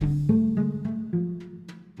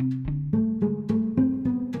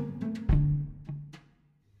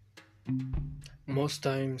Most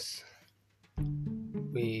times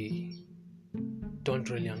we don't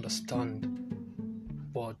really understand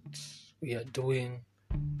what we are doing,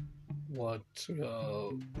 what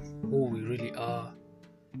who we really are,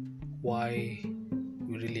 why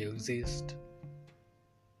we really exist,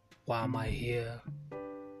 why am I here,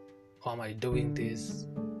 why am I doing this,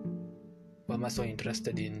 why am I so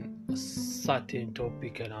interested in a certain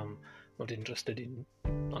topic and I'm not interested in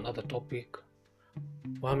another topic,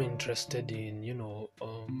 why I'm interested in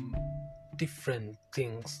different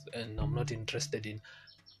things and I'm not interested in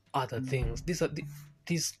other things.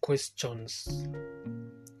 These questions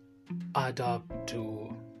add up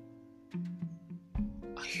to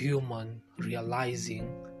a human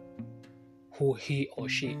realizing who he or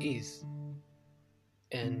she is.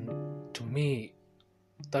 And to me,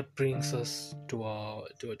 that brings us to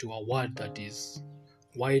a word that is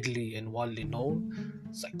widely and widely known: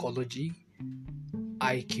 psychology,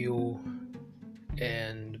 IQ,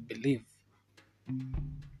 and belief.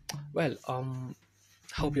 Well,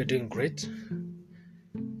 hope you're doing great.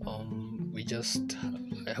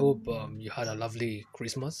 I hope you had a lovely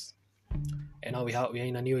Christmas, and now we're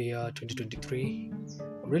in a new year, 2023.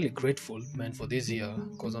 I'm really grateful, man, for this year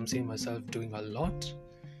because I'm seeing myself doing a lot,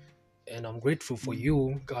 and I'm grateful for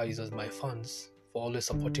you guys as my fans for always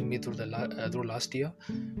supporting me through through last year.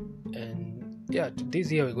 And yeah,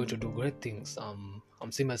 this year we're going to do great things. I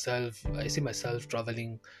see myself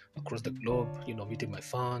traveling across the globe, meeting my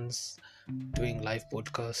fans, doing live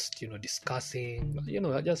podcast, discussing,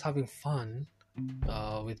 just having fun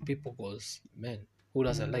with people. Because man, who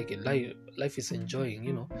doesn't like it? Life is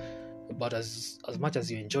enjoying, but as much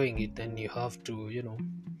as you're enjoying it, then you have to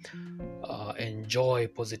enjoy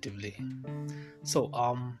positively. So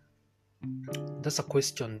that's a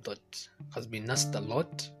question that has been asked a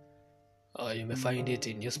lot. You may find it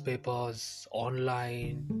in newspapers,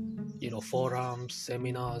 online, forums,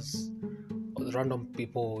 seminars, or random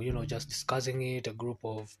people, just discussing it, a group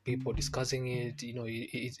of people discussing it.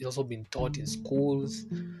 It's also been taught in schools.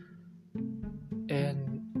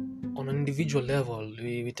 And on an individual level,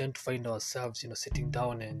 we tend to find ourselves, sitting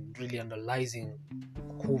down and really analyzing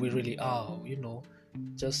who we really are,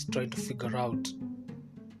 just trying to figure out,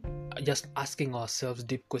 just asking ourselves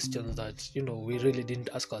deep questions that we really didn't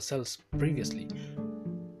ask ourselves previously.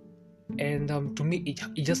 And to me,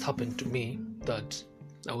 it just happened to me that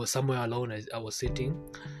I was somewhere alone. I was sitting,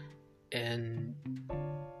 and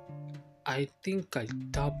I think I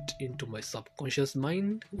tapped into my subconscious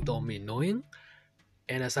mind without me knowing,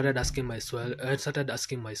 and I started asking myself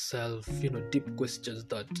deep questions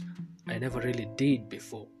that I never really did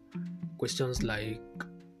before. Questions like,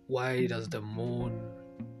 why does the moon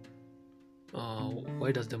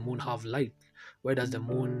have light? Why does the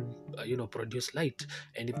moon produce light?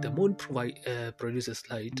 And if the moon produces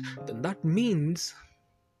light, then that means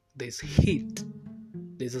there's heat.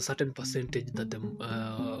 There's a certain percentage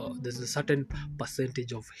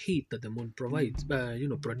of heat that the moon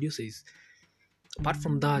produces. Apart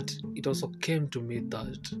from that, it also came to me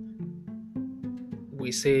that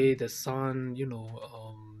we say the sun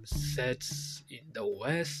sets in the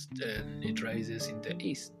west and it rises in the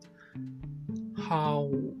east. How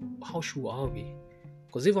sure are we?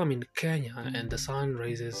 Because if I'm in Kenya and the sun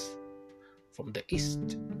rises from the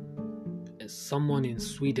east, and someone in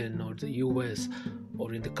Sweden or the US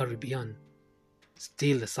or in the Caribbean,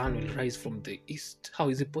 still the sun will rise from the east. How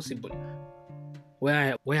is it possible?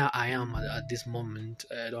 Where I am at this moment,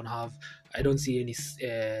 I don't see any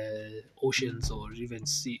oceans or even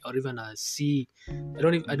a sea.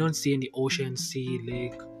 I don't see any ocean, sea,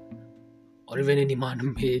 lake, or even any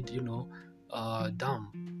man-made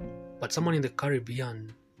dam. But someone in the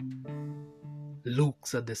Caribbean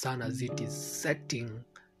looks at the sun as it is setting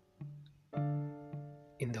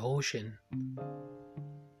in the ocean.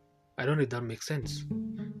 I don't know if that makes sense.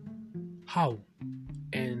 How?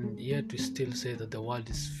 And yet we still say that the world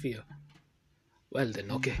is fair. Well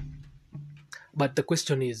then, okay. But the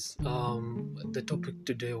question is, the topic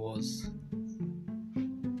today was,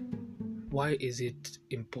 why is it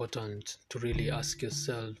important to really ask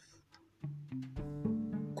yourself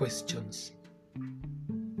questions?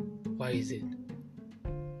 Why is it?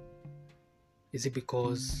 Is it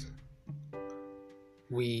because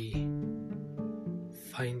we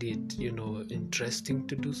find it, interesting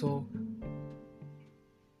to do so?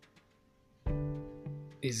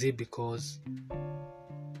 Is it because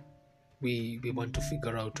we want to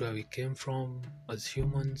figure out where we came from as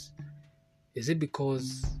humans? Is it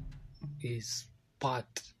because it's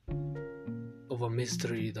part of a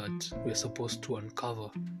mystery that we're supposed to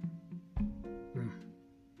uncover?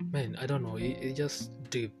 Man, I don't know. It's just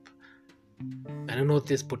deep. And I know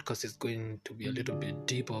this podcast is going to be a little bit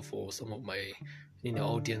deeper for some of my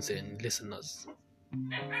audience and listeners.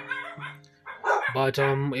 But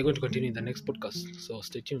we're going to continue in the next podcast, so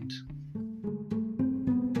stay tuned.